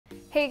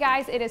Hey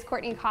guys, it is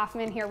Courtney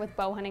Kaufman here with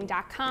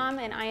Bowhunting.com,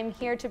 and I am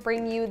here to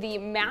bring you the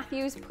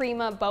Mathews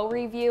Prima bow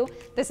review.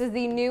 This is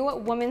the new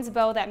women's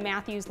bow that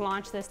Mathews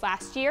launched this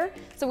last year.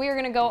 So we are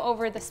going to go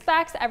over the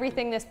specs,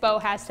 everything this bow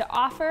has to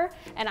offer,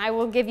 and I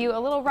will give you a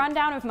little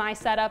rundown of my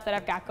setup that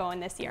I've got going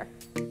this year.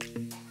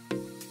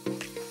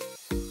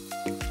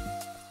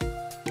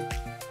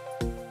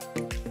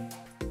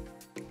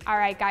 All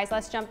right, guys,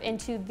 let's jump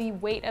into the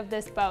weight of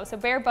this bow. So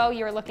bare bow,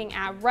 you're looking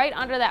at right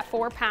under that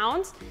 4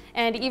 pounds.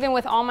 And even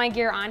with all my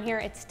gear on here,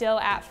 it's still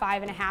at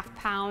 5.5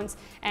 pounds.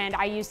 And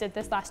I used it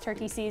this last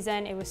turkey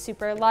season. It was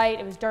super light,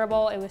 it was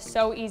durable, it was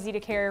so easy to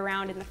carry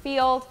around in the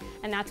field.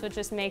 And that's what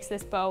just makes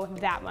this bow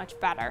that much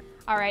better.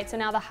 All right, so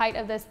now the height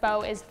of this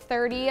bow is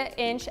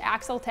 30-inch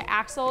axle to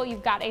axle.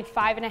 You've got a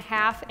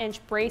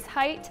 5.5-inch brace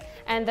height,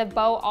 and the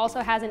bow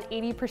also has an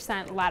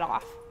 80% let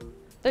off.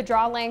 The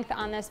draw length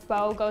on this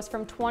bow goes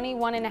from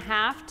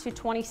 21.5 to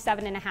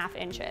 27.5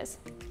 inches.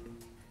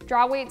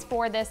 Draw weights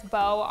for this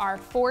bow are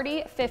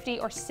 40, 50,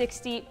 or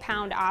 60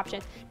 pound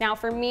options. Now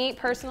for me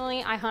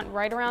personally, I hunt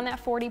right around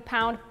that 40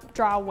 pound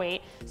draw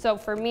weight. So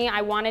for me,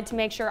 I wanted to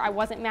make sure I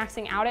wasn't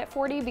maxing out at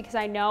 40 because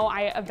I know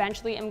I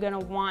eventually am gonna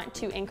want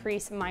to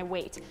increase my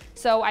weight.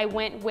 So I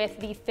went with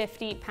the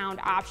 50 pound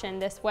option.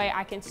 This way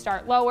I can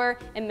start lower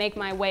and make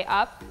my way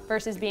up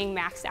versus being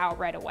maxed out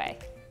right away.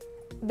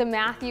 The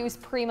Mathews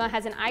Prima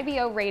has an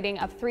IBO rating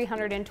of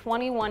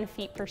 321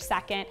 feet per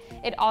second.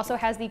 It also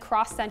has the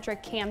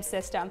Crossentric cam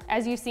system,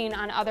 as you've seen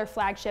on other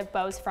flagship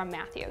bows from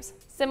Mathews.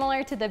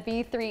 Similar to the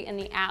V3 and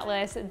the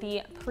Atlas,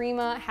 the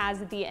Prima has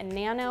the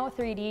Nano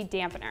 3D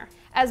dampener,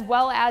 as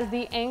well as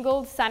the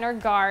angled center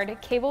guard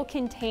cable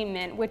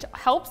containment, which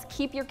helps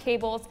keep your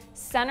cables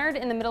centered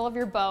in the middle of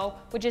your bow,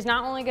 which is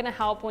not only gonna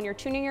help when you're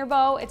tuning your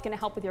bow, it's gonna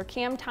help with your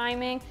cam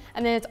timing,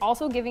 and then it's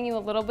also giving you a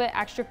little bit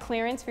extra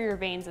clearance for your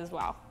vanes as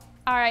well.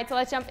 All right, so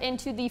let's jump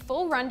into the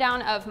full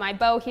rundown of my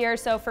bow here.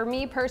 So for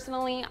me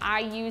personally, I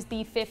use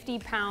the 50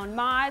 pound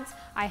mods.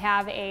 I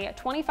have a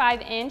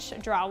 25-inch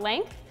draw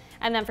length.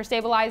 And then for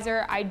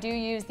stabilizer, I do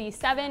use the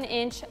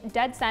 7-inch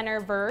dead center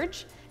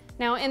verge.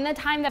 Now in the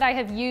time that I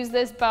have used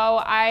this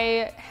bow,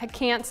 I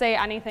can't say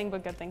anything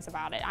but good things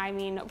about it. I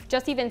mean,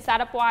 just even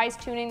setup wise,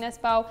 tuning this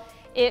bow,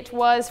 it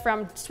was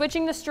from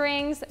switching the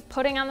strings,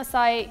 putting on the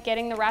sight,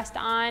 getting the rest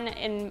on,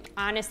 and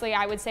honestly,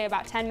 I would say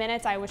about 10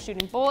 minutes, I was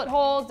shooting bullet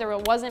holes. There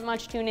wasn't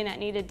much tuning that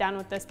needed done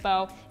with this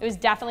bow. It was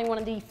definitely one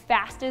of the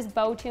fastest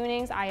bow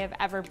tunings I have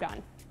ever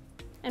done.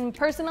 And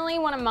personally,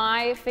 one of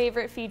my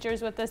favorite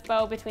features with this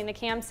bow between the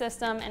cam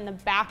system and the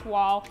back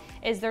wall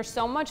is there's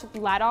so much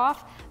let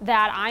off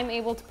that I'm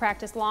able to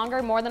practice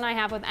longer, more than I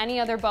have with any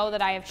other bow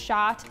that I have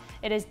shot.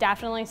 It is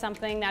definitely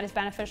something that is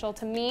beneficial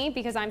to me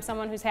because I'm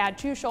someone who's had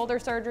 2 shoulder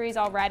surgeries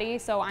already,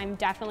 so I'm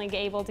definitely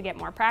able to get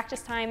more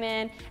practice time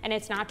in, and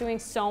it's not doing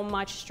so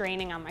much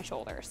straining on my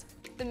shoulders.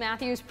 The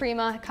Mathews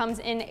Prima comes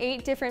in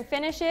 8 different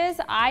finishes.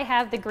 I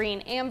have the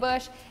green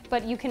ambush,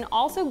 but you can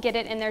also get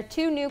it in their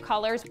 2 new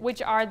colors,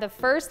 which are the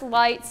First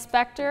Light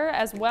Spectre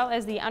as well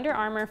as the Under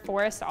Armour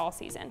Forest All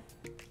Season.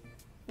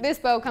 This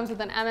bow comes with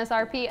an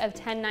MSRP of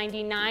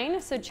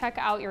 $10.99, so check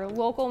out your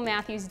local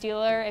Mathews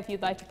dealer if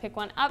you'd like to pick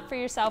one up for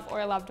yourself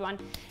or a loved one.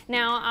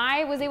 Now,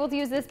 I was able to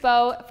use this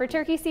bow for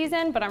turkey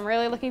season, but I'm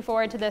really looking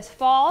forward to this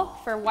fall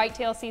for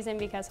whitetail season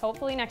because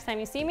hopefully next time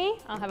you see me,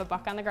 I'll have a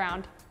buck on the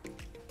ground.